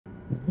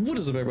What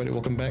is up, everybody?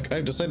 Welcome back.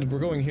 I've decided we're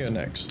going here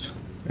next,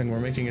 and we're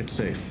making it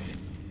safe.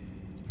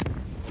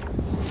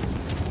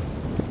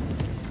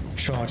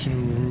 Chart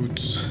new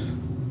routes.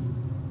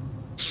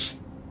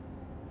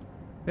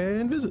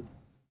 And visit.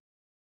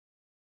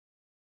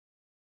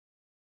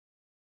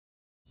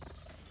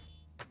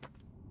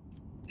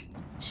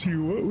 See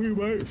what we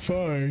might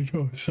find.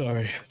 Oh,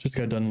 sorry. Just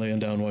got done laying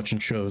down watching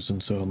shows,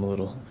 and so I'm a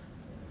little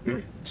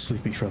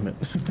sleepy from it.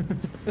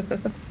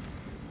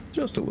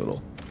 Just a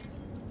little.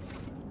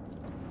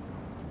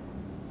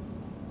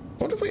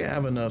 What if we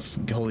have enough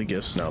holy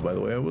gifts now, by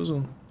the way? I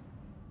wasn't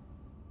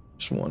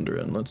just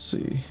wondering. Let's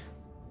see.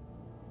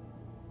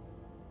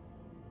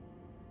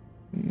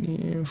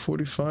 Yeah,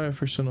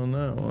 45% on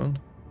that one.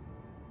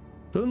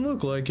 Doesn't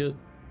look like it.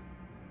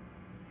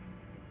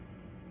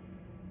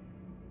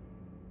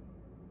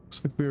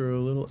 Looks like we were a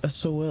little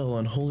SOL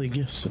on holy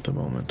gifts at the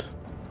moment.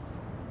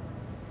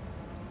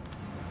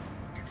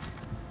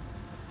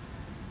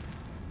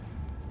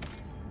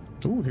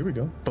 Ooh, here we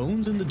go.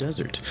 Bones in the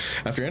desert.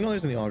 After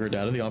analyzing the auger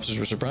data, the officers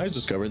were surprised to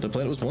discover the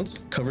planet was once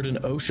covered in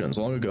oceans.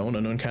 Long ago, an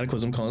unknown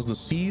cataclysm caused the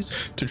seas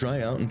to dry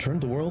out and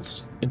turned the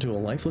world into a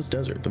lifeless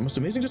desert. The most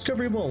amazing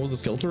discovery of all was the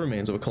skeletal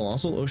remains of a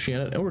colossal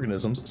oceanic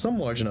organisms, some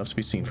large enough to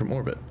be seen from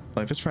orbit.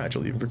 Life is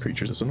fragile, even for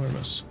creatures as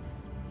enormous.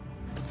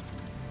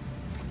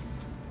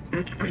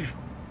 I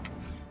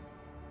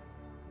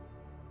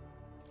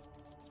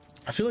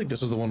feel like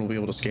this is the one we'll be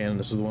able to scan, and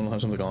this is the one we'll have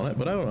something on it,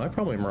 but I don't know. I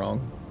probably am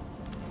wrong.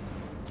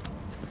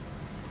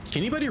 Can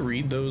anybody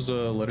read those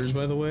letters,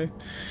 by the way?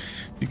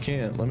 If you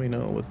can't, let me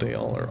know what they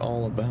all are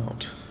all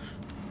about.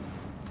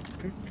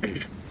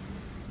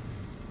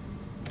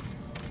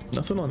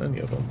 Nothing on any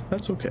of them.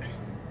 That's okay.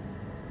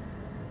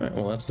 All right,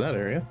 well, that's that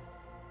area.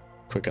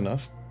 Quick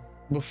enough.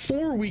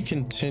 Before we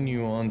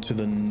continue on to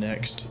the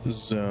next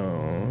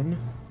zone,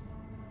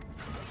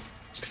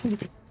 let's kind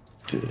of look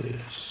at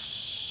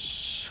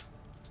this.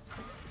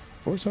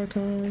 Voice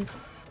archive.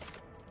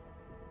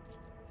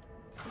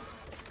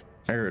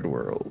 Arid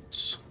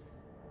worlds.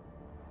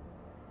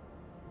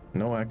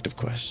 No active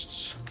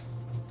quests.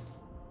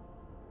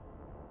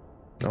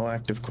 No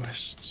active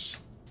quests.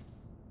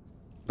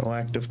 No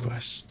active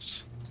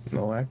quests.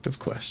 No active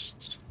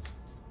quests.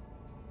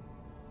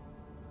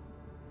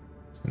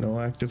 No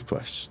active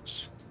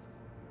quests.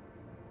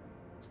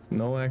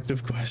 No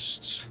active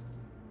quests.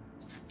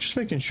 Just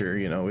making sure,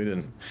 you know, we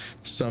didn't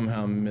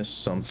somehow miss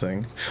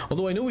something.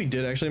 Although I know we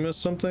did actually miss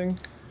something.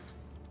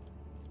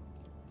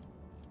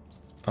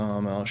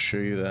 I'll show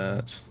you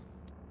that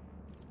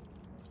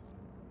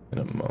in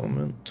a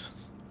moment.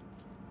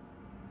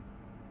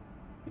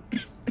 I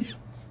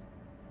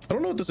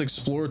don't know what this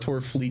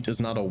explorator fleet is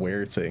not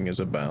aware thing is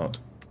about.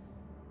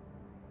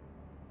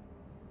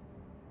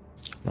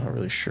 Not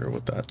really sure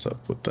what that's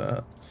up with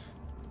that.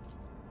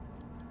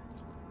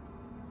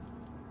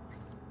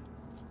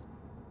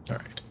 All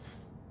right.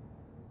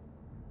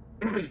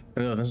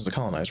 Oh, this is a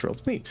colonized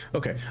world. Neat.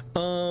 Okay.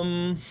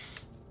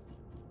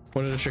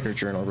 Wanted to check our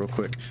journal real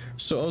quick.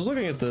 So I was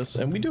looking at this,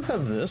 and we do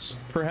have this.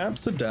 Perhaps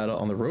the data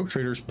on the rogue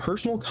trader's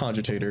personal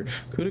cogitator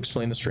could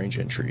explain the strange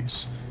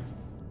entries.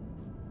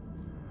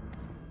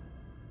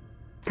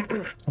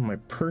 On my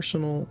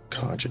personal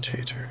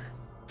cogitator.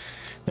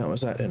 Now,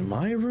 is that in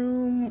my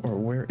room, or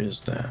where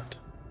is that?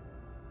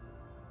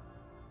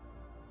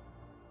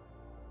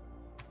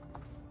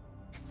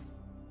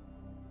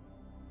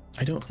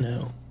 I don't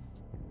know.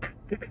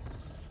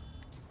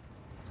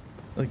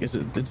 Like, is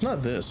it? It's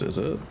not this, is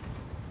it?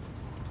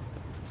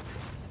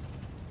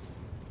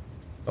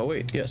 Oh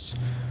wait, yes.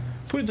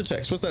 Put the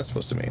text. What's that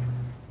supposed to mean?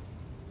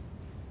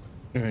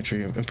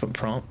 Entry input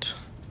prompt.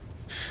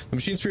 The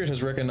machine spirit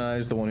has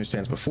recognized the one who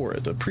stands before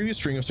it. The previous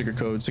string of secret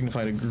code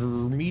signified a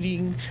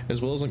meeting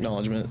as well as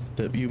acknowledgement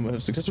that you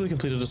have successfully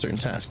completed a certain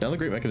task. Now the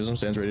great mechanism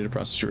stands ready to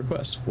process your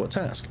request. What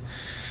task?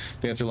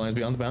 The answer lies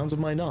beyond the bounds of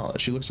my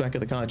knowledge. She looks back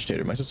at the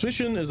cogitator. My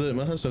suspicion is that it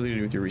must have something to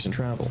do with your recent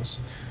travels.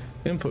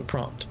 Input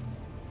prompt.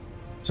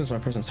 Since my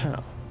presence,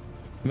 how?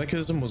 The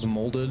mechanism was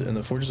molded in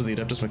the forges of the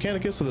Adeptus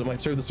Mechanicus so that it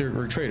might serve the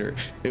secret trader.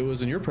 It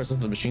was in your presence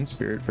that the machine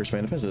spirit first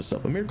manifested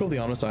itself. A miracle of the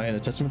ominous eye and a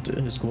testament to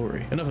his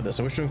glory. Enough of this.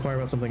 I wish to inquire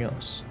about something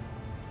else.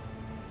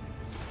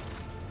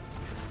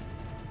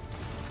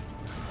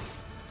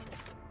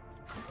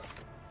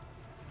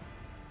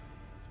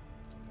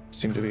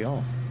 Seemed to be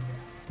all.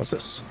 What's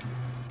this?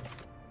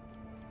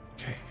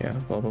 Okay, yeah,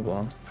 blah, blah,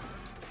 blah.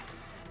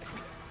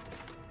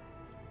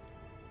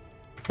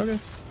 Okay.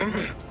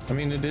 I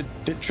mean,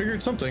 it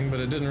triggered something,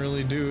 but it didn't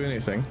really do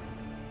anything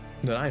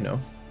that I know.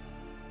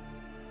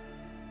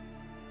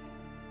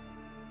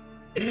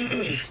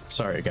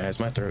 Sorry guys,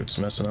 my throat's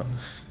messing up.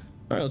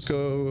 All right, let's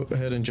go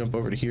ahead and jump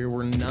over to here.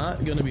 We're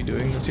not going to be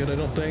doing this yet, I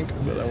don't think,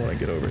 but I want to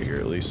get over here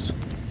at least.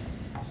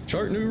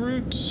 Chart new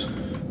routes.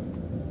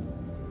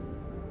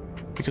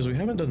 Because we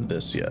haven't done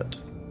this yet.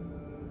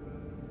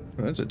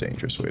 That's a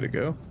dangerous way to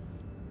go.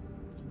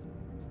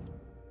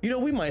 You know,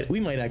 we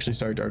might actually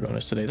start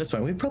Dargonis today. That's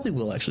fine. We probably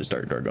will actually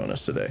start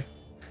Dargonis today.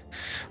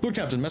 Lord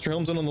Captain, Master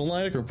Helmsman on the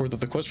line. I can report that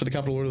the quest for the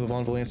capital order of the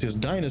Von Valancius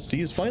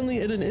dynasty is finally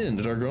at an end.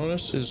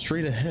 Dargonis is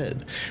straight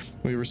ahead.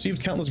 We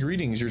received countless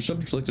greetings. Your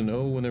subjects would like to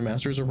know when their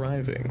master is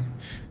arriving.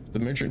 The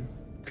merchant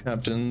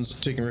captains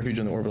taking refuge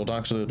in the orbital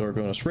docks of the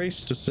Dargonis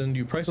race to send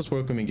you priceless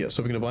welcoming gifts,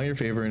 hoping to buy your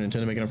favor and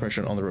intend to make an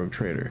impression on the rogue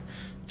trader.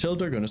 Tell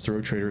Dargonis the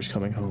rogue trader is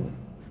coming home.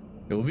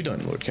 It will be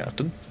done, Lord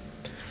Captain.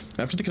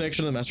 After the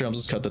connection of the master helms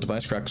is cut, the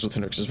device crackles with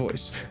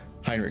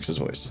Heinrich's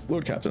voice.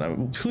 Lord Captain, I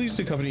am pleased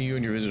to accompany you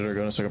in your visit to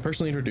Dargonis so I can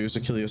personally introduce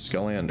Achilles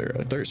Scalander,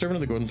 a servant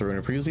of the Golden Throne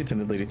who previously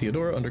attended Lady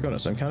Theodora on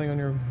Dargonis. I'm counting on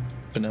your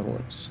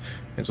benevolence.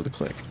 Ends with a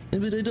click.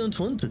 But I don't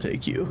want to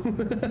take you.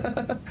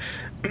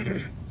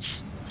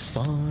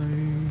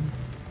 Fine.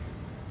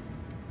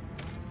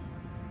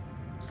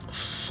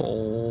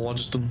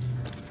 Phlogiston.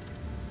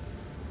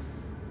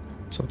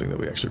 Something that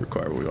we actually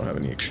require, but we don't have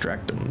any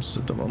extractums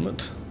at the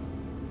moment.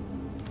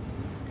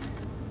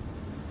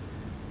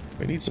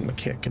 We need some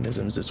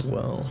mechanisms as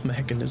well.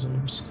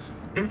 Mechanisms.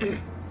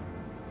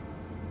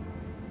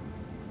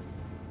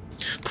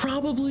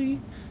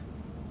 Probably.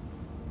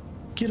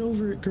 Get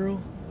over it,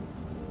 girl.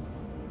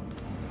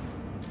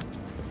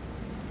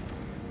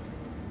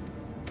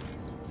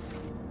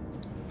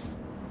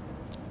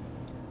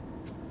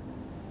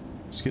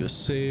 Let's get a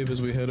save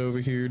as we head over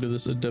here to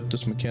this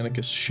Adeptus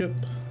Mechanicus ship.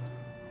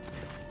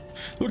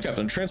 Lord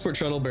Captain, transport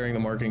shuttle bearing the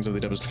markings of the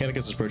Adeptus Mechanicus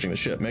is approaching the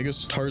ship.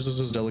 Magus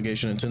Tarzus'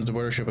 delegation intends to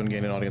board our ship and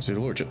gain an audience with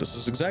your lordship. This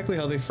is exactly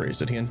how they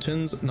phrased it. He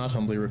intends, not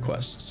humbly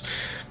requests.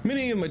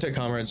 Many of my tech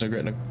comrades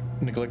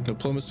neglect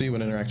diplomacy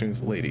when interacting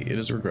with the lady. It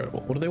is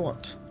regrettable. What do they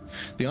want?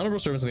 The honorable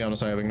servants of the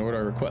Omnissiah have ignored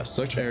our request.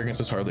 Such arrogance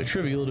is hardly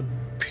trivial.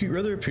 It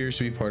rather appears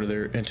to be part of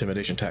their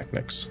intimidation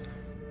tactics.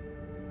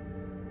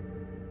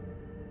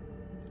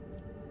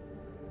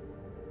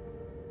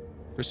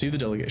 Receive the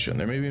delegation.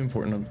 There may be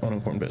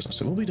unimportant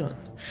business. It will be done.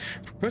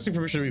 Requesting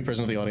permission to be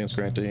present at the audience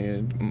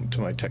granted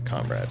to my tech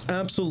comrades.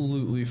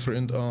 Absolutely,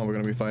 friend. Oh, we're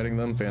going to be fighting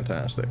them?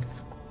 Fantastic.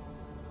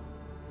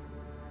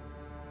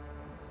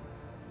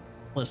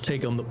 Let's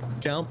take them to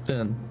count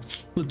then.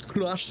 Let's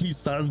crush these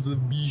sons of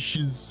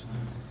bitches.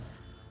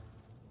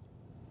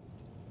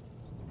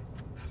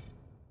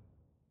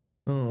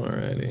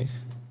 Alrighty.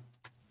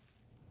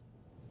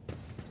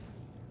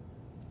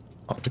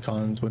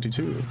 Opticon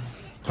 22.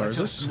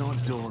 Tarzus?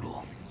 Not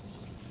dawdle.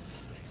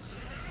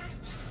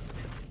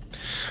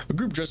 A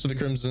group dressed in the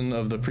crimson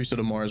of the priesthood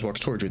of Mars walks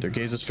towards you, their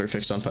gazes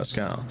fixed on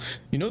Pascal.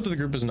 You note that the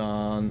group is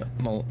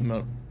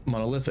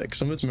monolithic.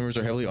 Some of its members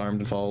are heavily armed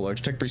and follow a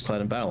large tech priest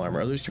clad in battle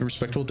armor. Others keep a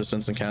respectful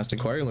distance and cast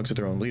inquiring looks at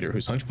their own leader,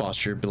 whose hunched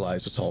posture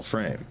belies his tall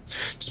frame.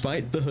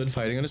 Despite the hood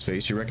fighting on his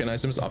face, you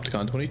recognize him as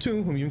Opticon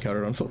 22, whom you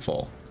encountered on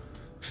Footfall.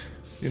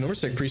 The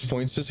enormous tech priest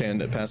points his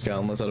hand at Pascal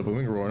and lets out a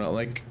booming roar,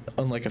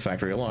 unlike a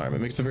factory alarm.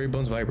 It makes the very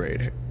bones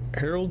vibrate.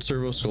 Herald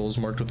servo skulls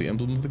marked with the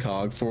emblem of the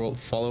cog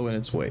follow in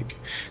its wake.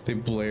 They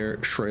blare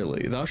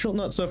shrilly. Thou shalt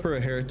not suffer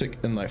a heretic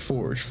in thy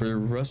forge, for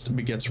rust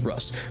begets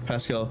rust.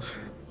 Pascal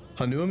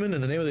Hanuman,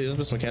 in the name of the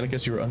Adeptus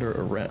Mechanicus, you are under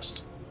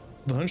arrest.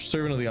 The hunched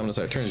servant of the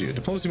Omnissiah turns to you.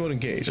 Diplomacy mode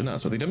engaged.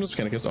 Announced, but the Adeptus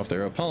Mechanicus offer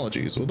their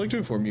apologies. Would like to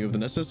inform you of the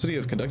necessity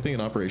of conducting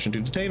an operation to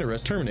detain,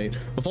 arrest, terminate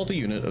a faulty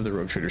unit of the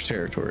rogue trader's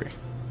territory.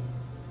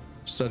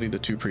 Study the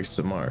two priests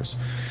of Mars.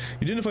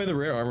 You identify the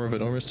rare armor of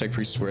an enormous tech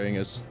priest wearing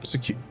a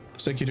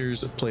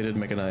Secutor's plated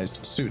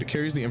mechanized suit. It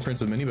carries the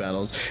imprints of many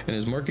battles and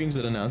has markings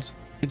that announce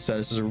its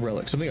status as a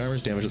relic. Some of the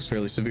armor's damage looks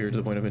fairly severe to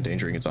the point of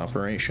endangering its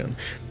operation.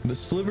 The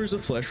slivers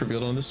of flesh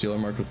revealed on the steel are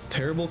marked with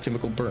terrible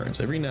chemical burns.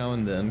 Every now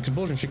and then,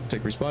 convulsions shake the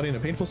tech priest's body and a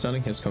painful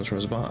sounding hiss comes from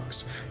his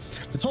box.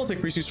 The tall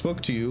tech priest who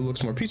spoke to you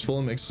looks more peaceful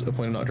and makes a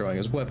point of not drawing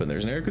his weapon.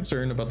 There's an air of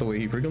concern about the way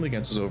he frequently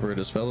glances over at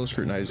his fellow,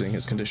 scrutinizing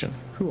his condition.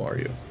 Who are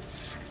you?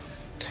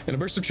 In a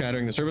burst of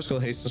chattering, the servo skull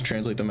hastens to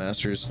translate the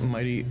master's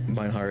mighty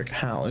Beinhardt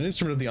Hal, an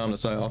instrument of the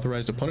Omnissiah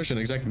authorized to punish and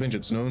exact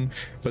vengeance, known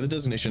by the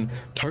designation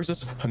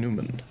Tarzus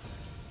Hanuman.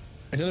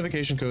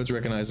 Identification codes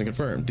recognized and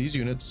confirmed. These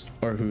units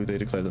are who they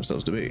declare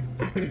themselves to be.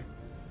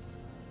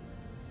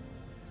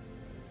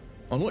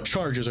 On what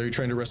charges are you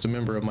trying to arrest a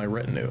member of my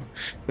retinue?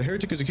 The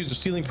heretic is accused of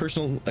stealing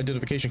personal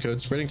identification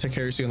codes, spreading tech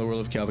heresy on the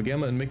world of Calva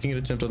Gamma, and making an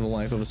attempt on the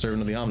life of a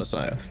servant of the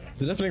Omnissiah.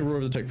 The deafening roar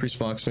of the tech priest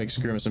fox makes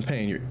a grimace in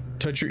pain. You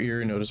touch your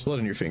ear and notice blood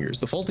on your fingers.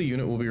 The faulty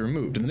unit will be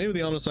removed. In the name of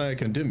the Omnissiah, I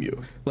condemn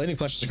you. Lightning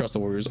flashes across the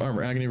warrior's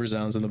armor. Agony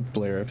resounds in the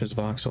blare of his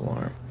vox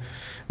alarm.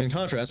 In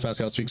contrast,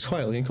 Pascal speaks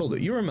quietly and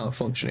coldly. You are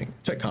malfunctioning.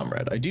 Tech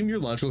comrade, I deem your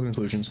logical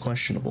conclusions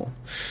questionable.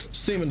 The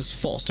statement is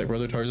false. Tech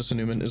brother Tarzus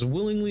Hanuman is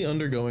willingly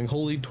undergoing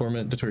holy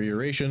torment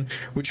deterioration,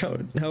 which,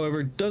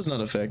 however, does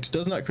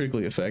not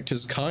critically affect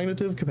his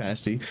cognitive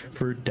capacity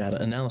for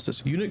data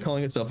analysis. Unit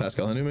calling itself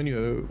Pascal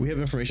Hanuman, we have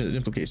information that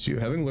implicates you.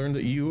 Having learned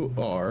that you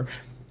are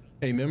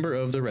a member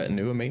of the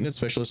retinue, a maintenance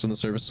specialist in the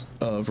service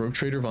of Rogue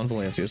Trader von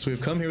Valancius, we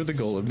have come here with the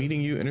goal of meeting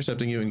you,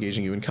 intercepting you,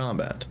 engaging you in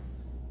combat.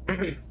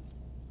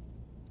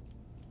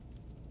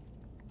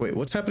 Wait,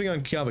 what's happening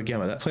on Calva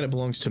Gamma? That planet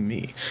belongs to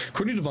me.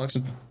 According to Vox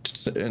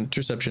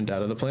interception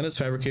data, the planet's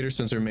fabricator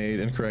sensor made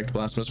incorrect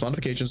blasphemous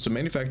modifications to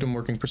manufacturing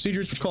working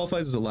procedures, which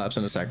qualifies as a lapse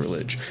and a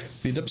sacrilege.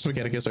 The Adeptus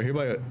Mechanicus are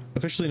hereby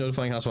officially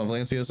notifying House von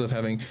Valancius of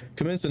having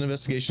commenced an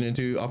investigation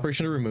into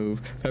operation to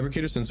remove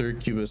fabricator sensor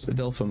Cubus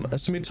Adelphum.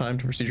 Estimated time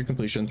to procedure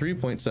completion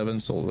 3.7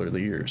 solar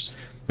years.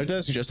 Our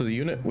data suggests that the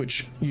unit,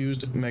 which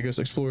used Magos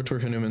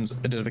Explorator Hanuman's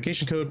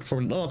identification code,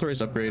 performed an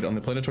unauthorized upgrade on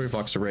the planetary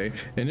Vox array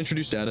and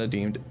introduced data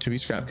deemed to be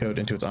scrap code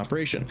into its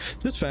operation.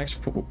 This fact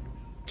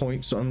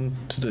points on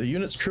to the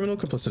unit's criminal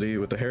complicity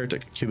with the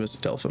heretic Cubus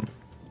Delphim.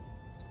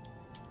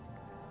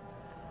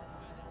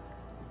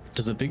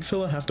 Does the big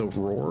fella have to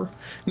roar?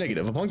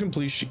 Negative. Upon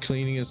completion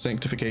cleaning his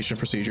sanctification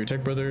procedure,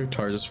 Tech Brother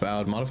Tarzus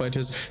vowed modified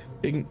his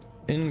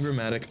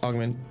engrammatic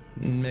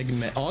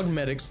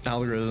augmetics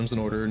algorithms in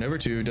order never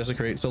to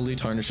desecrate, subtly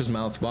tarnish his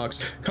mouth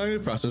box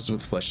cognitive process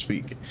with flesh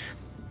speak.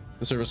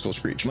 The service skull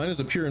screech. Mine is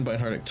a pure and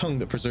beinhardic tongue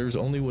that preserves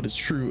only what is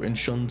true and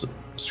shuns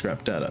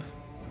scrap data.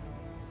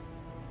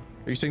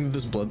 Are you saying that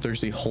this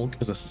bloodthirsty Hulk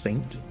is a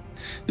saint?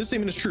 This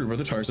statement is true.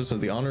 Brother Tarzus has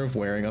the honor of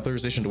wearing,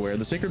 authorization to wear,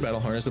 the sacred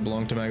battle harness that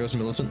belonged to Magos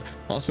militant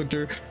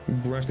Hospector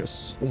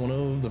Gracchus, one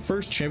of the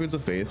first champions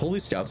of faith, holy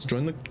scouts, to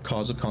join the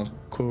cause of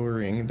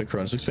conquering the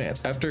Koronus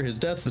Expanse. After his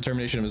death, the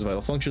termination of his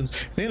vital functions,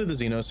 at the end of the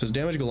Xenos, his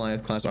damaged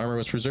Goliath-class armor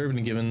was preserved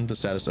and given the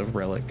status of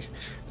relic.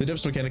 The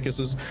Deus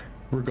Mechanicus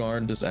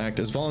regard this act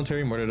as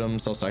voluntary martyrdom,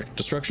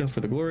 self-destruction for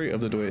the glory of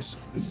the Deus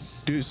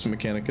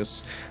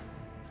Mechanicus.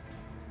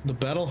 The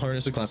battle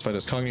harness is classified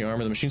as cogni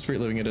armor. The machine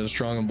spirit living it is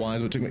strong and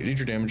wise, but took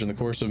major damage in the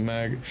course of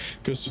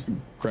Magus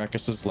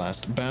Gracchus's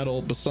last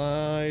battle.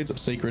 Besides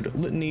sacred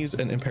litanies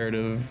and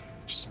imperatives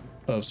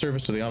of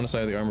service to the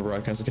omnicide, the armor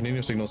broadcasts a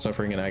continuous signal of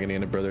suffering and agony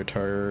into Brother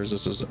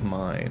Tarzus's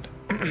mind.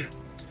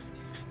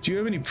 Do you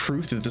have any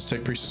proof that this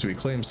tech priest is who he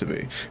claims to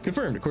be?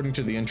 Confirmed. According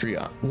to the entry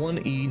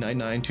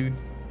 1E99237,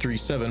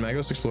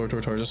 Magos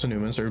Explorator Tarzus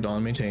Hanuman served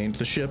on, maintained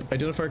the ship,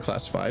 identifier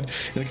classified,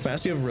 in the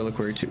capacity of a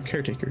reliquary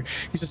caretaker.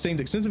 He sustained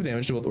extensive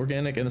damage to both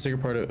organic and the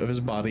sacred part of his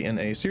body in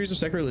a series of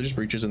sacrilegious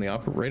breaches in the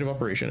rate of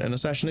operation and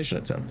assassination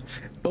attempt.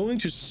 Owing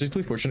to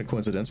statistically fortunate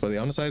coincidence by the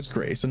omnicide's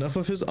grace, enough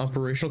of his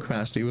operational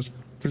capacity was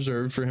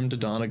preserved for him to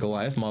don a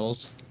Goliath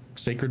model's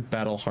sacred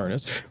battle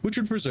harness, which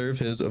would preserve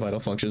his vital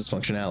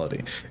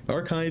functionality.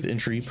 Archive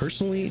entry,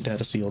 personally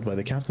data sealed by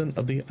the captain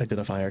of the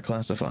identifier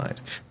classified.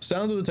 The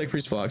sound of the tech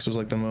priest Fox was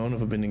like the moan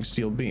of a bending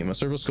steel beam. A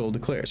servo skull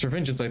declares, "For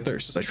vengeance I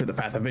thirst, as I tread the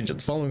path of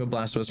vengeance," following a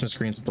blasphemous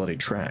miscreant's bloody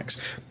tracks.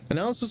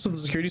 Analysis of the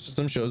security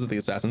system shows that the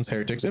assassins,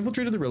 heretics,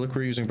 infiltrated the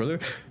reliquary using Brother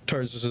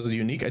Tarzus'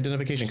 unique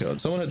identification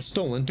code. Someone had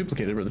stolen,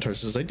 duplicated Brother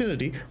Tarzus'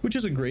 identity, which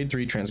is a grade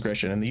 3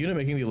 transgression, and the unit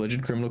making the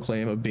alleged criminal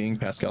claim of being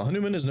Pascal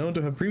Hanuman is known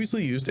to have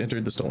previously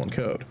entered the stolen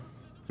code.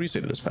 What do you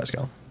say to this,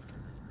 Pascal?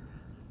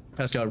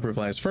 Pascal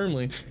replies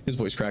firmly, his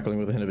voice crackling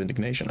with a hint of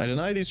indignation. "I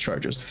deny these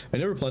charges. I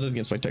never plotted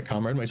against my tech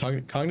comrade. My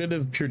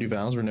cognitive purity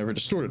vows were never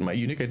distorted. My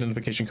unique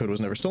identification code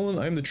was never stolen.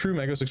 I am the true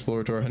Magos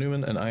Explorator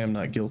Hanuman, and I am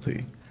not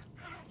guilty."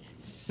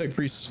 Tech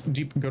priest's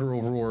deep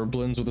guttural roar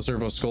blends with the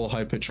servo skull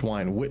high-pitched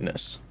whine.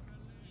 Witness.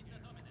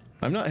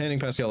 I'm not handing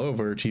Pascal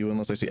over to you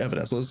unless I see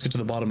evidence. Let's get to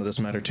the bottom of this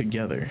matter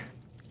together.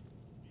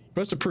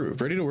 Request approved.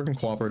 Ready to work in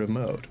cooperative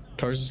mode.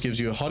 Tarzus gives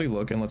you a haughty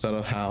look and lets out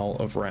a howl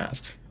of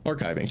wrath.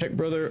 Archiving. Tech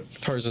Brother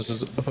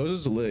Tarzus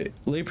opposes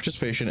lay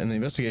participation in the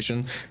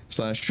investigation /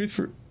 search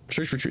for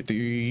truth. The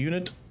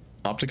unit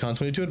Opticon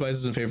 22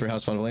 advises in favor of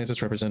House Von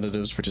Valensis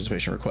representatives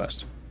participation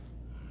request.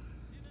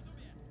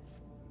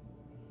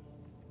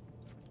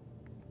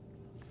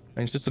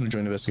 I insisted on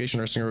joint investigation,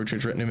 arresting a road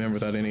trade retinue member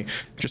without any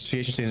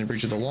justification states in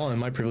breach of the law and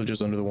my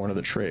privileges under the warrant of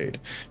the trade.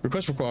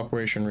 Request for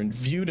cooperation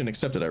reviewed and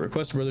accepted. I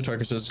request Brother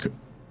Tarvus's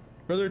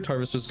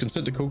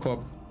consent to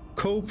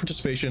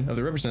co-participation of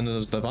the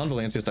representatives of the Von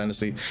Valancius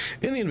dynasty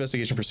in the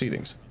investigation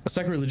proceedings. A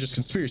sacrilegious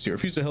conspiracy.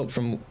 Refuse help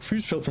from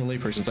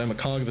laypersons. I am a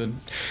cog of the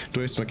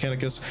Deus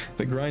Mechanicus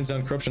that grinds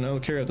down corruption. I will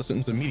carry out the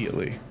sentence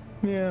immediately.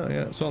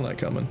 Yeah, saw that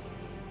coming.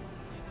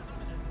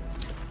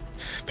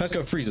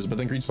 Pascal freezes, but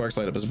then green sparks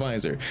light up his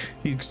visor.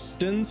 He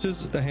extends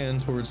his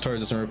hand towards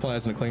Tarzus and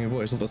replies in a clanging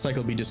voice, "Let the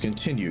cycle be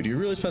discontinued." You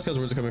realize Pascal's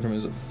words are coming from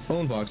his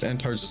own Vox and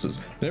Tarzus's.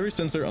 And every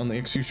sensor on the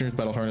executioner's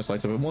battle harness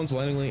lights up at once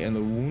blindingly, and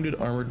the wounded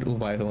armored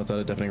Leviathan lets out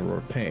a deafening roar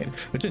of pain.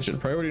 Attention,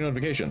 priority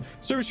notification.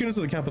 Service units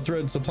of the Kappa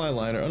Thread supply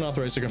line are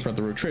unauthorized to confront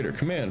the rogue trader.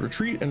 Command,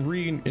 retreat and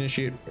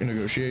re-initiate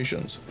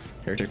negotiations.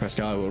 Heretic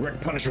Pascal will wreak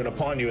punishment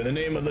upon you in the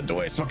name of the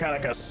Deus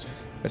Mechanicus.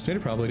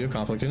 Estimated probability of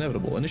conflict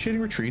inevitable. Initiating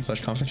retreat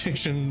 /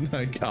 confrontation.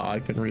 I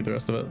couldn't read the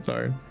rest of it.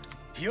 Sorry.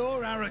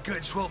 Your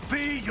arrogance will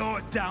be your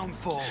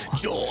downfall.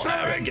 Your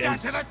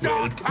arrogance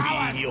will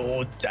be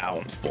your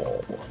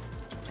downfall.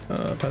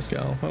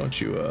 Pascal, why don't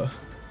you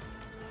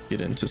get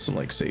into some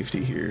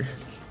safety here?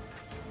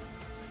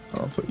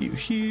 I'll put you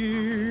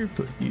here.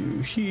 Put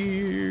you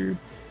here.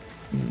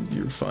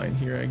 You're fine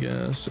here, I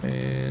guess.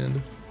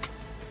 And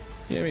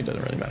yeah, I mean, it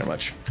doesn't really matter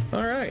much.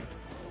 All right.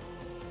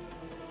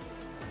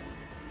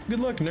 Good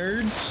luck,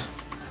 nerds.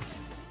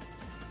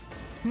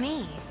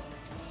 Me?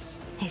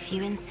 If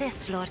you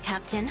insist, Lord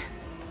Captain.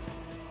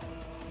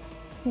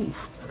 Ooh.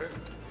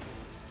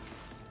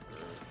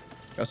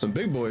 Got some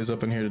big boys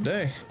up in here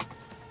today.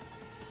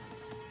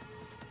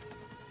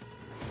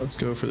 Let's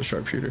go for the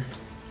sharpshooter.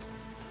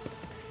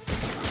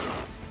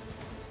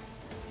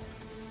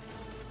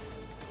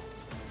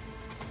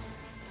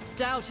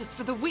 Doubt is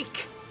for the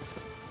weak.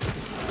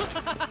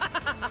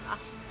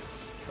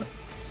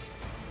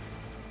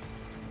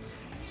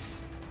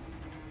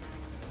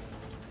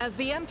 As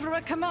the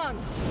Emperor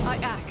commands, I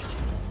act.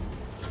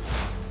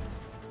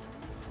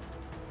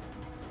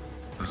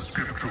 The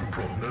scriptural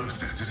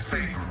prognosis is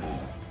favorable.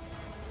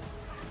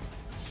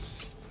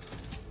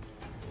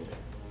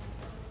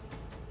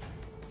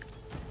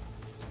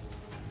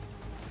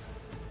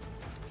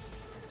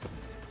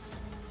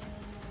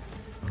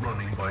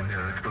 Running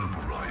binaric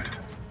override.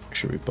 Make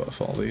sure we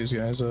buff all these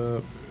guys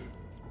up.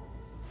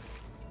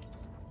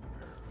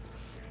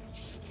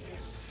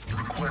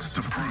 Request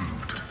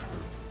approved.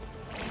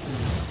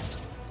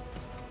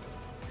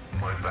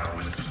 My vow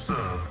is to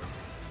serve.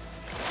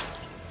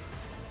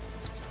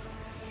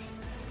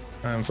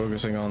 I'm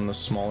focusing on the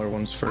smaller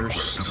ones first.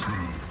 Request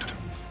approved.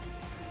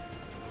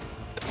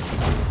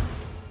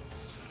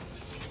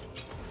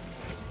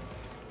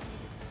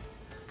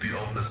 The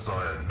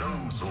Omnissiah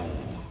knows all,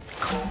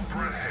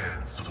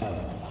 comprehends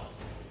all.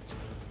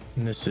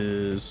 And this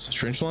is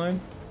Trench Line.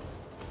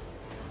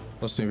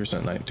 Plus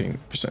 3%,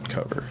 19%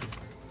 cover.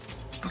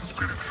 The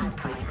scriptural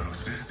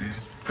prognosis is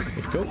Go.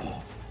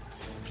 favorable.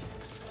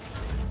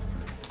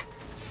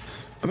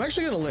 I'm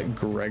actually gonna let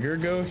Gregor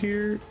go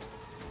here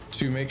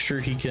to make sure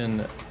he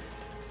can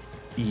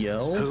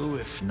yell Who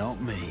if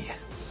not me?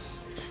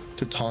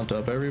 to taunt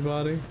up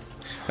everybody.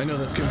 I know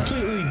that's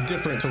completely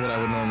different to what I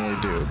would normally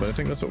do, but I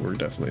think that's what we're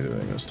definitely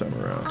doing this time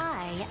around.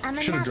 I am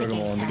a Should have drug them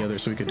all in navigator, together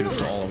so we could do it not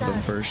for a all of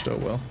them servitor. first. Oh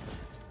well.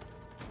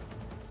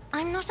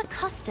 I'm not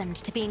accustomed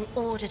to being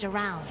ordered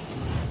around.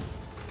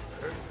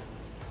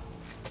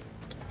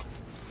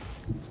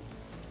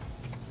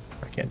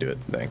 I can't do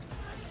it. Dang.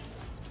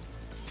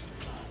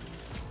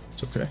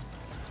 It's okay.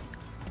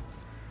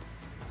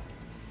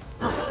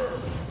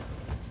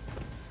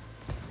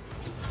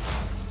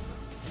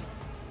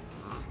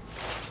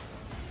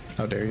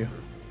 How dare you?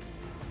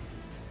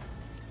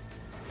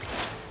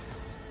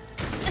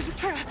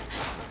 Emperor,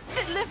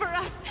 deliver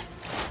us!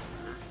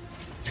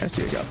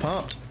 Cassia got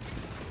popped.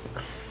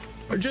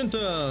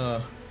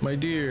 Argenta, my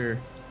dear.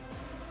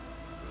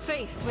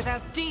 Faith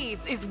without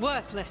deeds is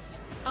worthless.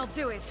 I'll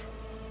do it.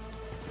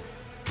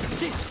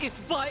 This is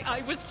why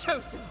I was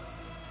chosen.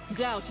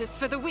 Doubt is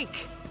for the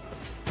weak.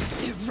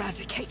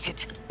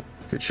 Eradicated.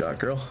 Good shot,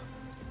 girl.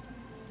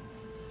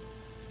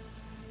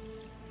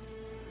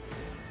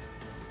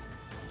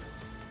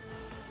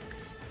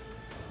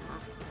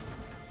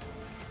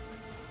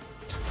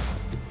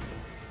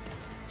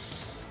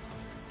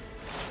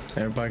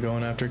 Everybody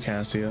going after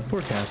Cassia.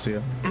 Poor Cassia.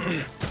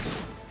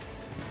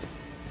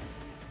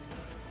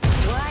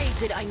 Why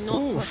did I not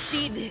Oof.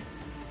 foresee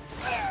this?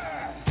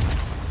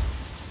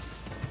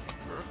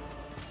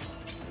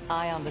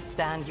 I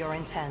understand your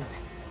intent.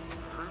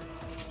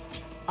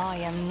 I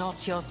am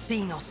not your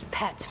Xenos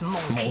pet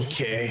monkey.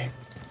 Okay.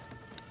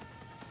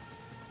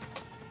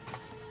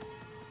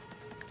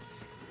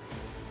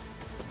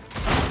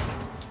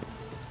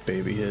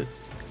 Baby hit.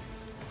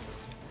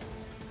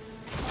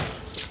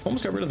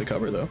 Almost got rid of the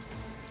cover though.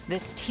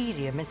 This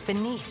tedium is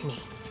beneath me.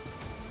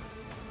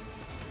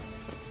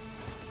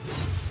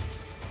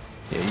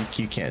 Yeah,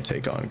 you can't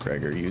take on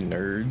Gregor, you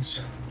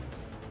nerds.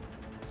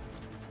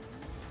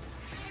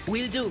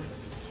 Will do.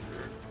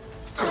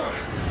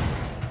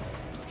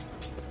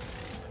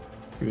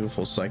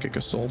 Beautiful psychic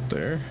assault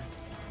there.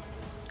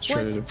 Let's try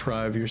to Was-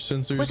 deprive your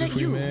sensors Was if it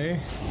we you? may.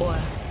 Or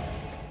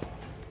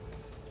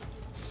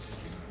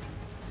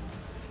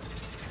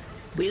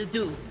Will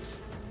do.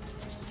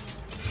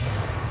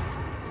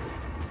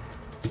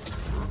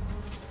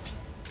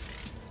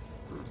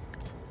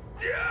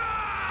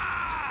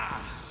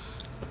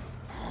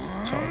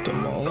 Top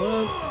them all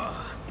up.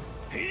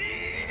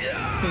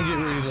 And get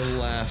ready to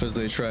laugh as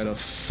they try to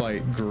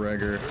fight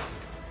Gregor.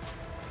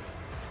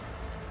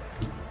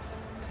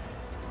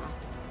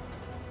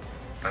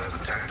 As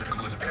the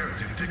tactical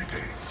imperative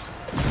dictates.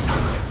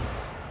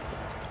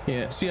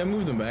 Yeah, see, I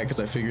moved them back because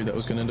I figured that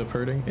was going to end up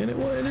hurting, and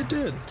it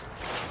did.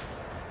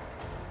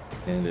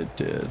 And it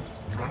did.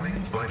 Running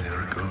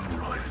binaric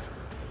override.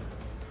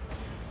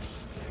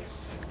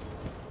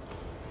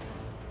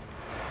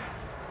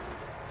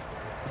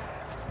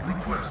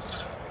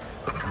 Request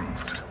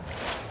approved.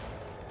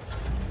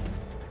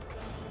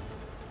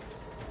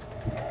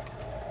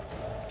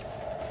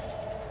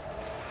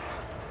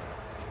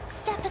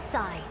 Step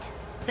aside.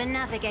 The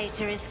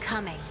navigator is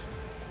coming.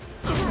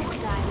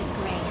 Let's die with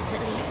grace,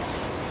 at least.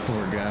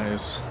 Poor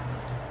guys.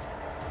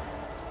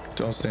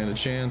 Don't stand a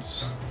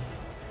chance.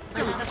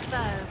 Another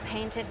foe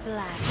painted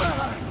black.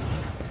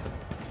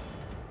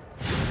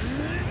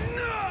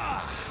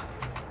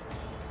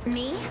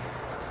 Me?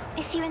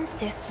 If you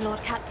insist, Lord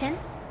Captain.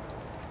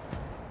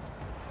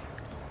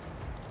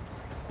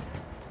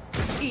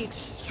 Each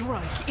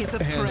strike is a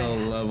And a prayer.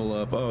 level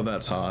up. Oh,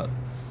 that's hot.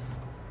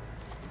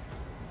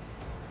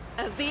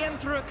 As the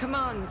Emperor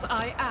commands,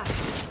 I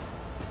act.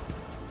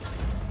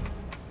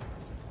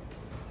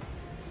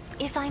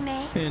 If I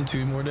may, And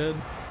two more dead.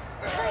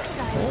 try to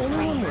die Oh, with no,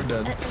 grace, we're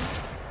dead. at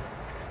least.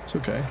 It's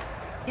okay.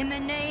 In the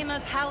name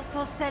of House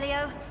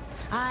Orcelio,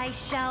 I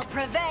shall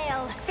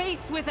prevail.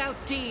 Faith without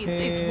deeds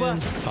is And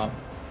worthless. pop.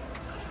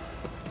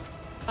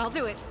 I'll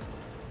do it.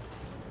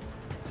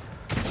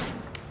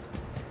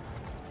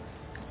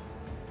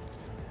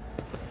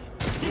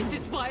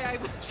 is why I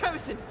was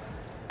chosen.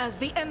 As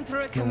the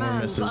Emperor No more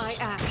commands, misses.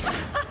 I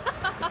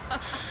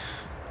act.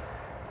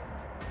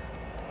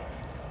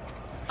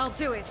 I'll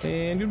do it.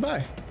 And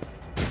goodbye.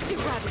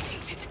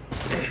 Eradicated.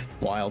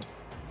 Wild.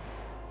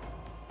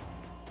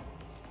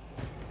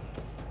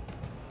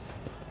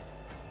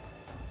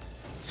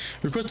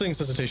 Requesting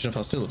cessation of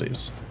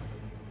hostilities.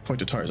 Point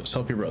to Tarzus.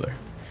 Help your brother.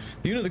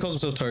 The unit that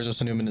calls himself Tarzus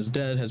Hanuman is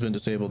dead, has been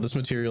disabled. This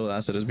material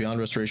asset is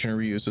beyond restoration or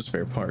reuse as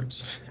spare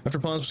parts. After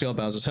pawns, Pascal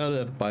bows his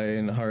head. By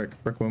an Harik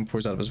Requiem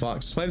pours out of his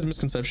vox. Despite his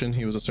misconception,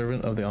 he was a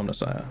servant of the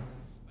Omnissiah.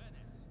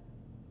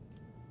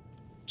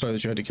 Sorry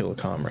that you had to kill a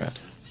comrade.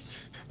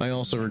 I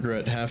also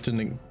regret have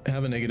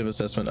a negative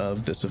assessment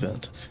of this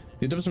event.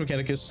 The Adeptus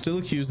Mechanicus still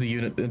accuse the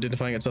unit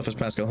identifying itself as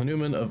Pascal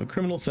Hanuman of a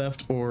criminal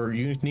theft or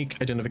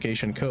unique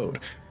identification code.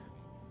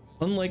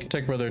 Unlike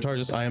Tech Brother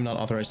Tarzus, I am not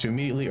authorized to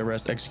immediately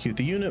execute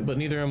the unit, but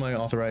neither am I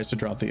authorized to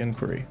drop the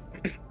inquiry.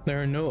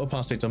 There are no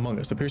apostates among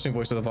us. The piercing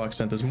voice of the Vox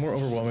Synth is more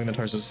overwhelming than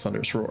Tarzus'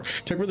 thunderous roar.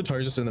 Tech Brother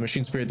Tarzus and the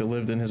machine spirit that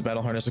lived in his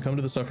battle harness succumbed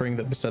to the suffering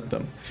that beset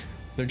them.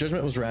 Their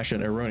judgment was rash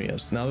and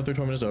erroneous. Now that their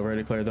torment is over, I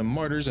declare them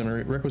martyrs and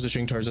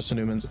requisitioning Tarzus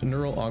Hanuman's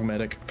neural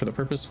augmetic for the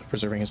purpose of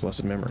preserving his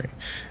blessed memory.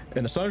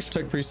 An astonished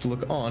tech priest to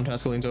look on,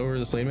 Pascal leans over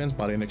the slain man's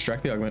body and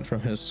extract the augment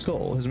from his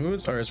skull. His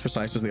movements are as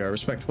precise as they are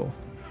respectful.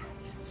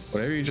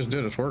 Whatever you just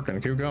did is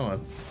working. Keep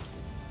going.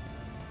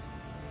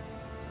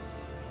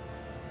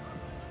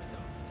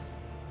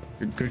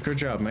 Good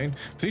job, man.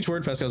 With each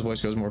word, Pascal's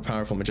voice goes more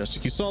powerful,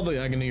 majestic. You saw the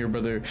agony your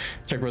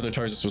Tech Brother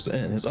Tarzus was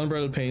in. His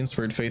unbridled pain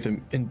spurred faith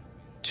and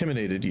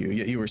intimidated you,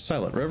 yet you were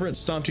silent. Reverence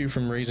stopped you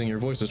from raising your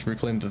voices to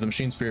proclaim that the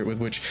machine spirit with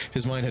which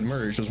his mind had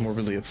merged was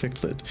morbidly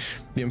afflicted.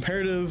 The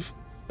imperative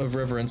of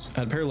reverence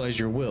had paralyzed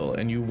your will,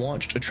 and you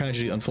watched a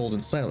tragedy unfold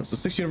in silence. The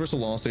sixth universal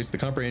law states the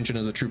comprehension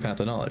is a true path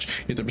of knowledge,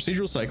 yet the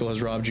procedural cycle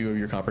has robbed you of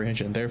your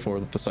comprehension. Therefore,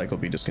 let the cycle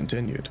be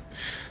discontinued.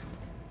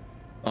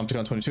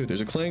 Opticon 22.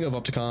 There's a clang of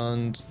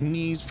Opticon's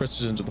knees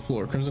presses into the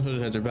floor. Crimson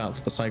hooded heads are bowed.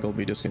 Let the cycle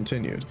be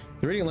discontinued.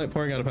 The radiant light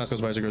pouring out of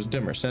Pascal's visor grows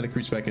dimmer. Static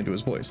creeps back into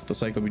his voice. Let the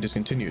cycle be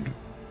discontinued,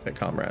 pet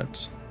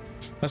comrades.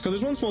 Pascal,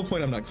 there's one small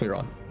point I'm not clear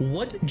on.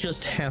 What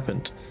just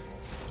happened?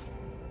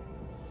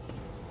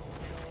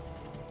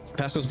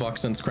 Pascal's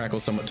vox synth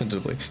crackles somewhat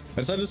tentatively.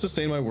 I decided to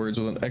sustain my words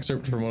with an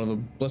excerpt from one of the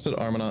Blessed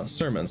Armanaut's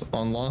sermons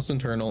on lost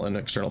internal and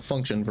external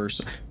function,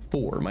 verse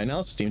 4. My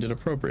analysis deemed it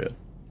appropriate.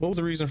 What was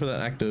the reason for that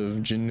act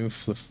of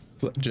genuflection?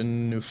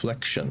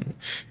 It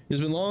has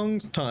been a long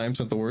time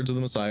since the words of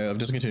the Messiah of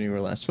discontinuing were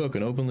last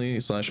spoken,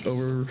 openly /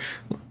 over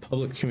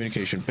public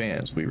communication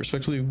bans. We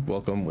respectfully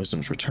welcome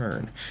wisdom's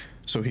return.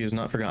 So he is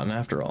not forgotten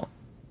after all.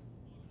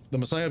 The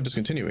Messiah of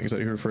discontinuing, is that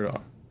you refer to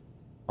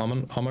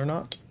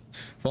Amarnaut?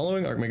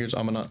 Following Archmage's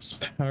Amarnaut's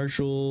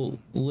partial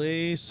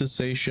lay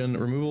cessation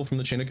removal from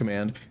the chain of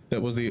command,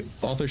 that was the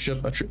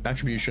authorship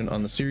attribution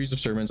on the series of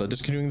sermons on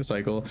discontinuing the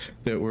cycle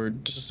that were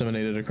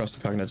disseminated across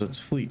the Cognizant's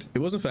fleet. It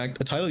was in fact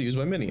a title used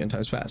by many in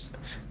times past.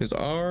 Is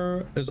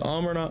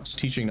Amarnaut's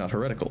teaching not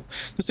heretical?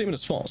 This statement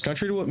is false.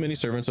 Contrary to what many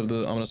servants of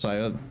the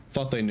Omnissiah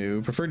thought they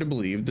knew, preferred to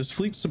believe, this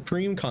fleet's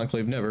supreme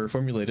conclave never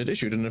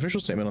issued an official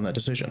statement on that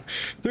decision.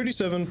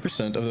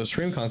 37% of the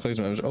supreme conclave's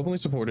members openly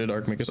supported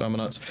Archmage's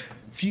Amarnaut's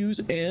views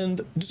and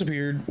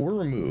disappeared or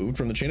removed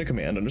from the chain of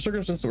command under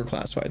circumstances that were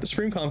classified. The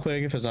supreme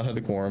conclave has not had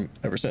the quorum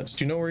ever since.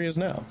 Do you know where he is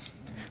now?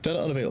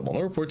 Data unavailable.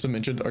 No reports have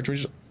mentioned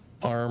Archmage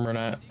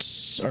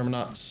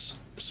Armanauts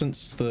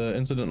since the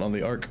incident on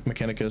the Arc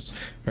Mechanicus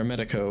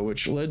Hermetico,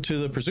 which led to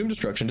the presumed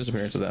destruction and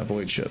disappearance of that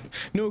void ship.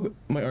 No,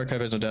 my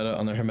archive has no data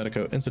on the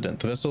Hermetico incident.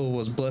 The vessel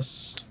was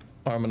blessed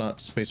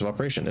Armanaut's base of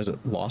operation. Is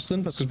it lost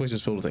then? Pascal's voice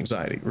is filled with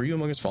anxiety. Were you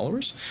among his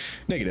followers?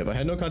 Negative. I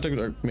had no contact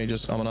with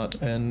Archmagus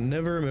Armanaut and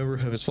never a member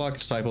of his flock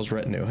disciples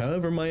retinue.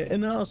 However, my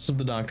analysis of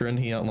the doctrine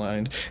he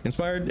outlined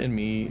inspired in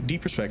me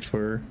deep respect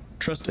for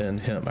trust in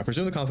him. I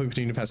presume the conflict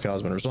between you and Pascal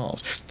has been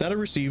resolved. Data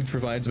received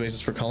provides the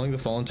basis for calling the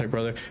fallen tech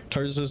brother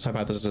Tarzus'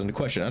 hypothesis into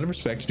question. Out of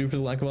respect due for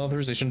the lack of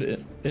authorization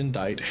to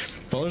indict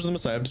followers of the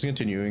Messiah of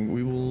discontinuing,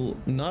 we will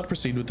not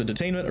proceed with the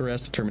detainment,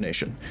 arrest,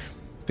 termination.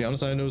 The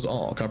Omnissiah knows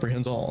all,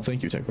 comprehends all.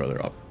 Thank you, Tech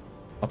Brother.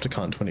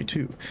 Opticon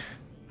 22.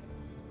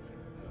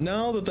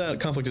 Now that that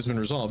conflict has been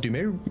resolved, you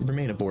may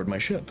remain aboard my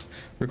ship.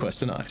 Request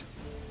denied.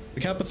 The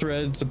Kappa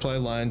Thread supply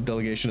line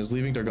delegation is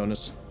leaving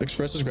Dargonus,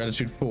 expresses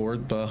gratitude for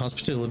the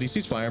hospitality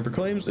ceasefire and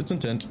proclaims its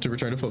intent to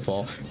return to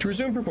Footfall to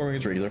resume performing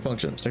its regular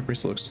functions. Tech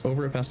Priest looks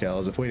over at Pascal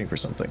as if waiting for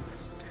something.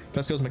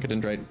 Pascal's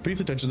mechadendrite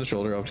briefly touches the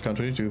shoulder of Opticon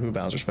 22, who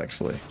bows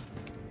respectfully.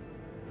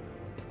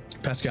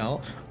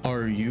 Pascal,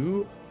 are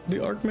you the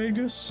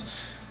Archmagus?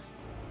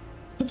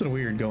 Something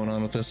weird going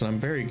on with this, and I'm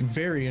very,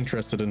 very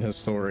interested in his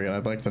story, and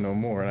I'd like to know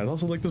more. And I'd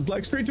also like this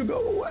black screen to go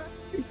away.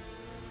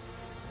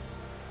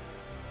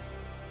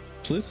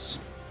 Please.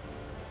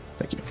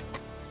 Thank you.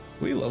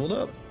 We leveled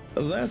up.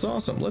 That's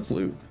awesome. Let's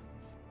loot.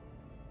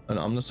 An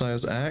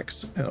Omnissiah's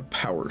axe and a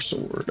power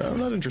sword. I'm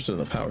not interested in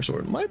the power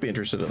sword. Might be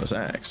interested in this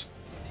axe.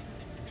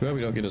 Too bad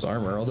we don't get his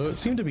armor, although it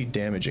seemed to be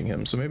damaging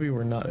him, so maybe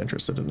we're not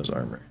interested in his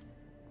armor.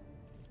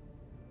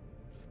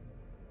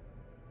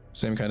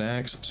 Same kind of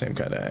axe, same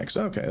kind of axe.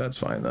 Okay, that's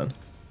fine then.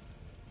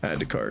 Add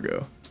to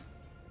cargo.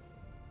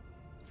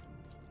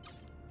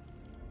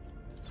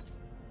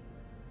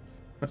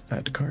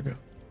 Add to cargo.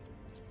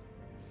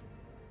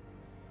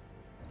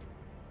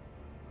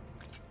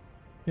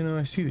 You know,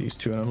 I see these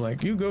two and I'm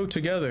like, you go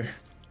together.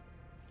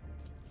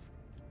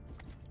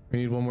 We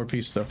need one more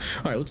piece though.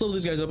 All right, let's level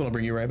these guys up and I'll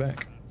bring you right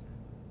back.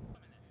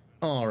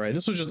 All right,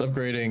 this was just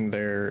upgrading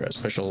their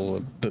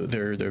special,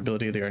 their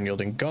ability, their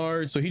unyielding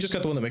guard. So he just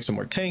got the one that makes them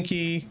more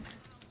tanky.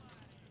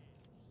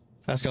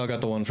 Pascal got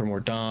the one for more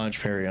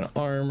dodge, parry, and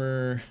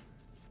armor.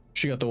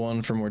 She got the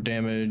one for more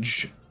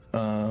damage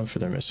for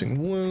their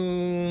missing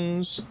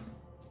wounds.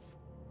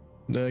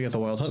 They got the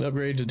Wild Hunt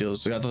upgrade to deal.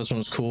 So I thought this one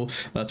was cool.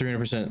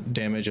 300%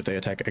 damage if they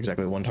attack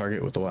exactly one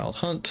target with the Wild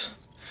Hunt.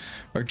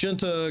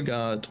 Argenta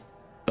got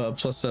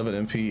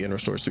 +7 MP and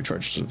restores 3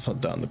 charges to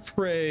hunt down the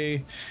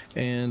prey.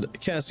 And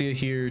Cassia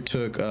here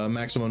took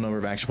maximum number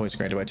of action points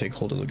granted by take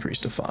hold is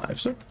increased to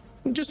 5. So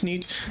just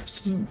neat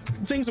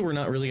things that we're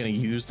not really going to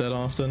use that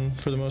often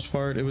for the most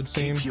part. It would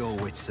seem Keep your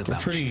wits we're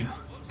about pretty you.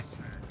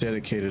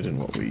 dedicated in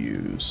what we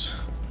use.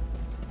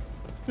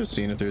 Just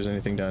seeing if there's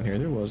anything down here.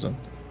 There wasn't.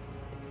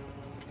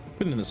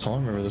 Been in this hall. I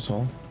remember this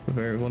hall.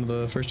 One of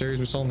the first areas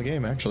we saw in the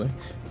game, actually,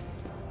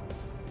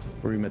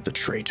 where we met the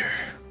traitor.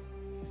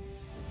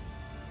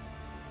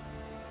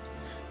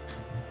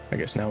 I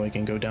guess now we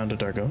can go down to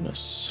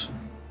Dargonus.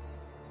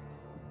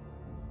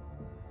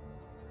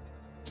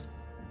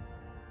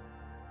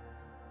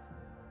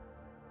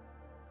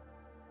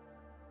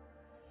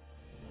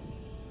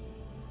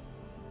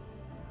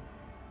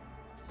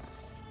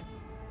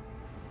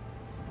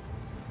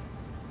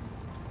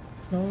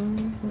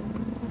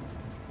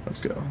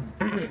 Let's go.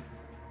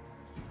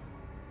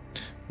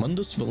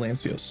 Mundus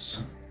Valancius.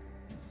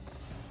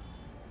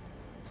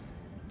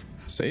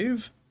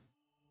 Save.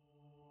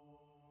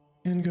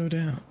 And go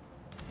down.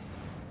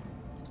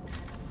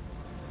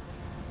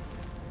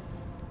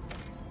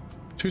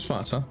 2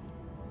 spots, huh?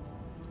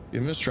 The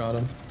Administratum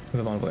and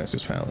the Von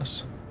Valancius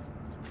Palace.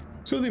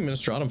 Let's go to the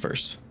Administratum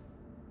first.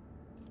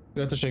 We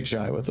have to shake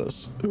Shy with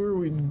us. Who are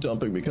we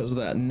dumping because of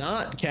that?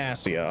 Not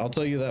Cassia. I'll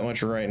tell you that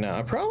much right now.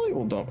 I probably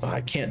will dump. I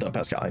can't dump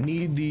Pascal. I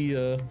need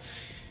the.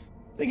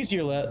 I think it's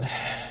Yolette.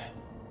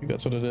 I think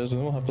that's what it is, and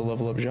then we'll have to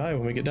level up Jai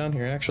when we get down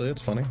here. Actually,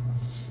 that's funny.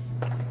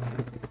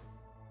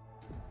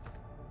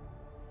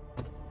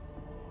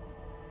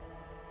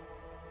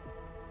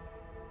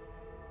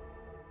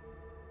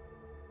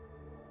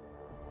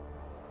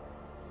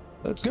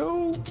 Let's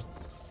go.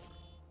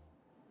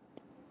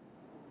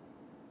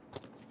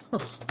 Huh.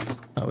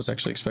 I was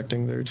actually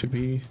expecting there to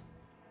be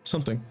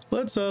something.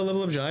 Let's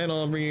level up Jai and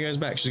I'll bring you guys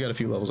back. She's got a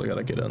few levels I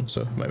gotta get in,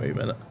 so it might be a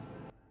minute.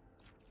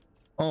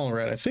 All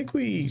right, I think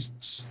we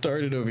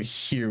started over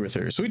here with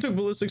her. So we took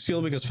ballistic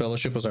skill because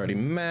fellowship was already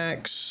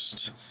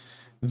maxed.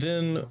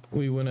 Then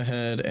we went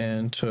ahead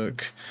and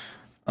took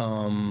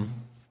Dawn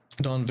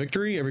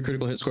Victory. Every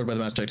critical hit scored by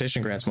the Master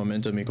Tactician grants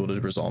momentum equal to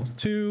Resolve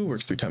 2.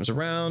 Works 3 times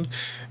around.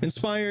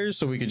 Inspires,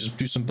 so we could just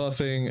do some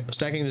buffing.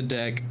 Stacking the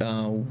deck.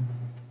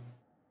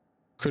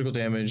 Critical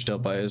damage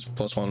dealt by is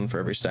 +1 for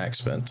every stack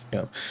spent.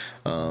 Yep.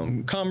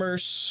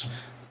 Commerce.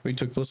 We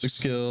took ballistic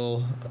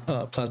skill.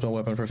 Plasma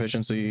weapon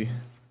proficiency.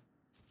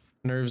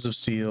 Nerves of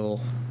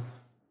steel.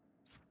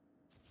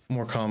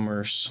 More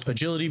commerce.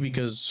 Agility,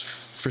 because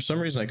for some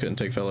reason I couldn't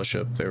take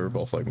fellowship. They were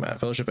both like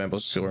fellowship and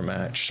ballistic skill were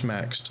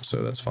maxed,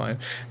 so that's fine.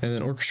 And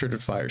then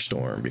orchestrated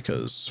firestorm,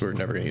 because we're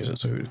never going to use it,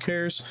 so who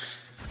cares.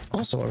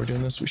 Also, while we're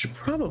doing this, we should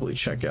probably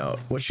check out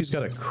what she's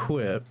got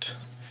equipped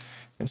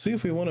and see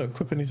if we want to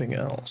equip anything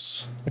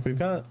else. Like, we've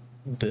got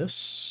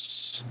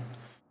this,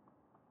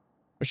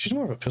 but she's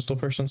more of a pistol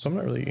person, so I'm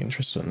not really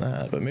interested in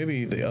that. But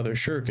maybe the other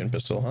shuriken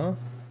pistol, huh?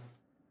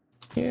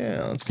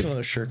 Yeah, let's get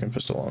another shuriken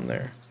pistol on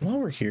there. While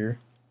we're here,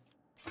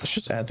 let's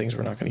just add things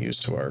we're not going to use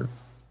to our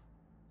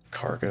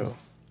cargo.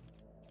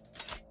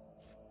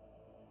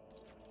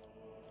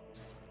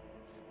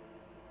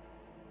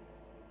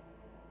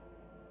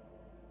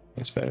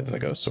 It's better than the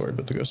ghost sword,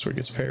 but the ghost sword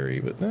gets parry,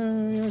 but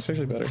yeah, it's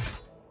actually better.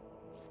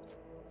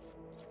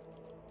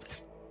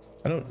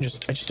 I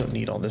just don't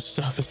need all this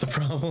stuff is the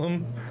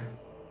problem.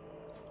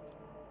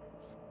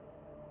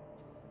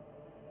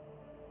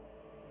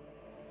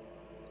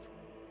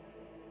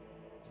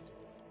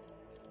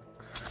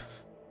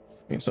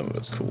 I mean, some of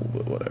it's cool,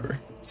 but whatever.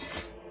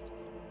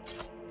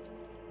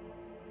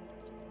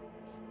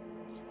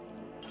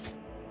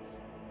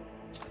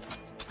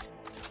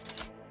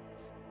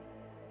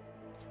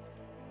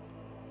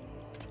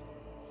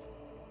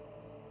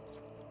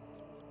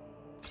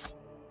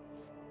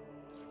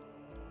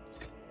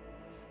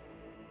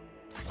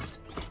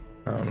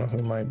 I don't know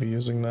who might be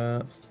using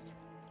that.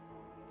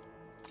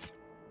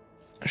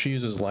 She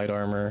uses light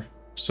armor,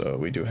 so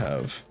we do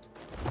have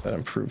that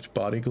improved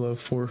body glove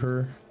for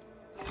her.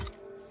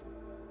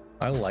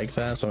 I like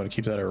that, so I'm gonna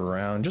keep that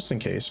around just in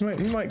case.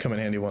 It might come in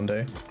handy one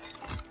day.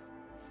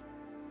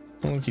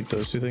 I'm gonna keep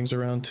those 2 things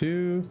around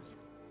too.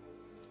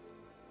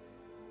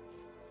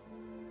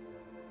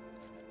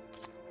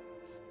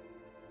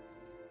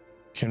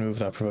 Can move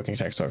without provoking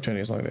attacks to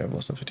opportunity as long as they have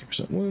less than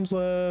 50% wounds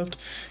left.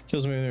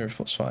 Kills me with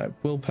 +5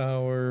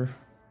 willpower.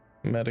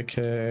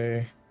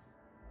 Medicae.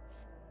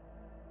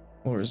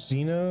 Or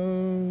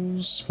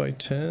Xenos by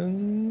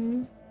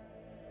 10.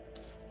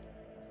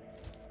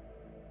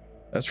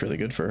 That's really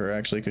good for her,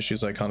 actually, because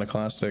she's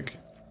iconoclastic.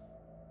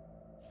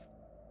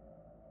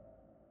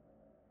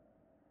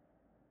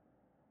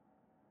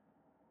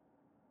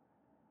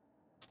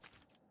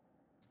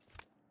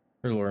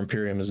 Her lore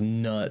Imperium is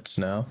nuts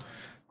now.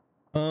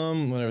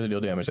 Whenever they deal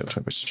damage, they have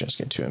 20% chance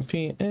to get 2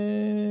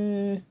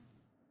 MP.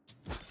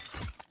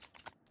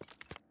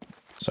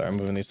 Sorry, I'm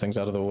moving these things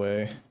out of the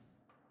way.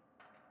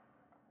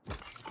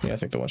 Yeah, I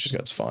think the one she's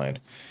got is fine.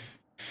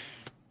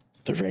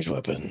 The ranged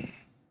weapon.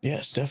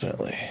 Yes,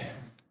 definitely.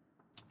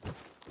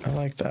 I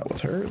like that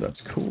with her. That's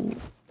cool.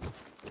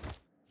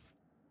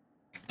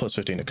 Plus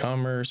 15 to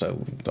commerce. I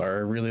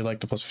really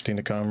like the plus 15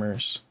 to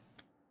commerce.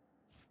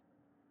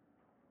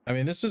 I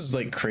mean, this is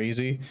like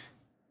crazy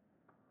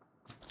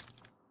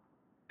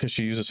because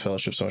she uses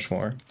fellowship so much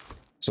more.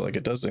 So like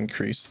it does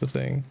increase the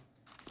thing,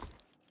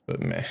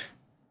 but meh.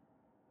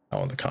 I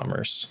want the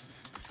commerce.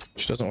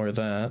 She doesn't wear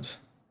that.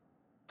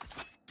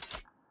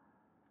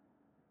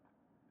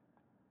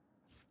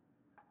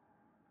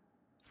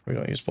 We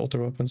don't use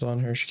bolter weapons on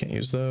her. She can't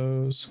use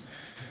those.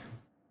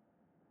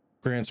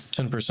 Grants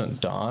 10%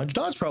 dodge.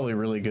 Dodge probably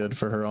really good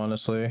for her,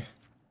 honestly.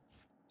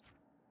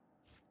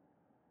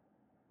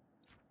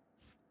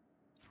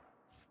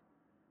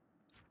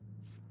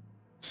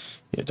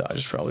 Yeah, dodge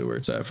is probably where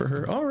it's at for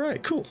her. All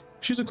right, cool.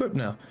 She's equipped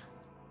now.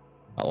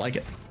 I like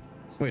it.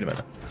 Wait a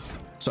minute.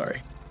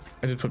 Sorry.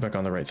 I did put back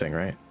on the right thing,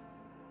 right?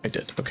 I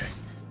did. Okay.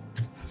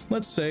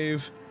 Let's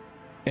save.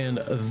 And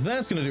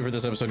that's going to do it for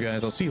this episode,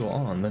 guys. I'll see you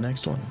all on the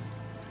next one.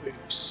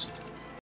 Peace.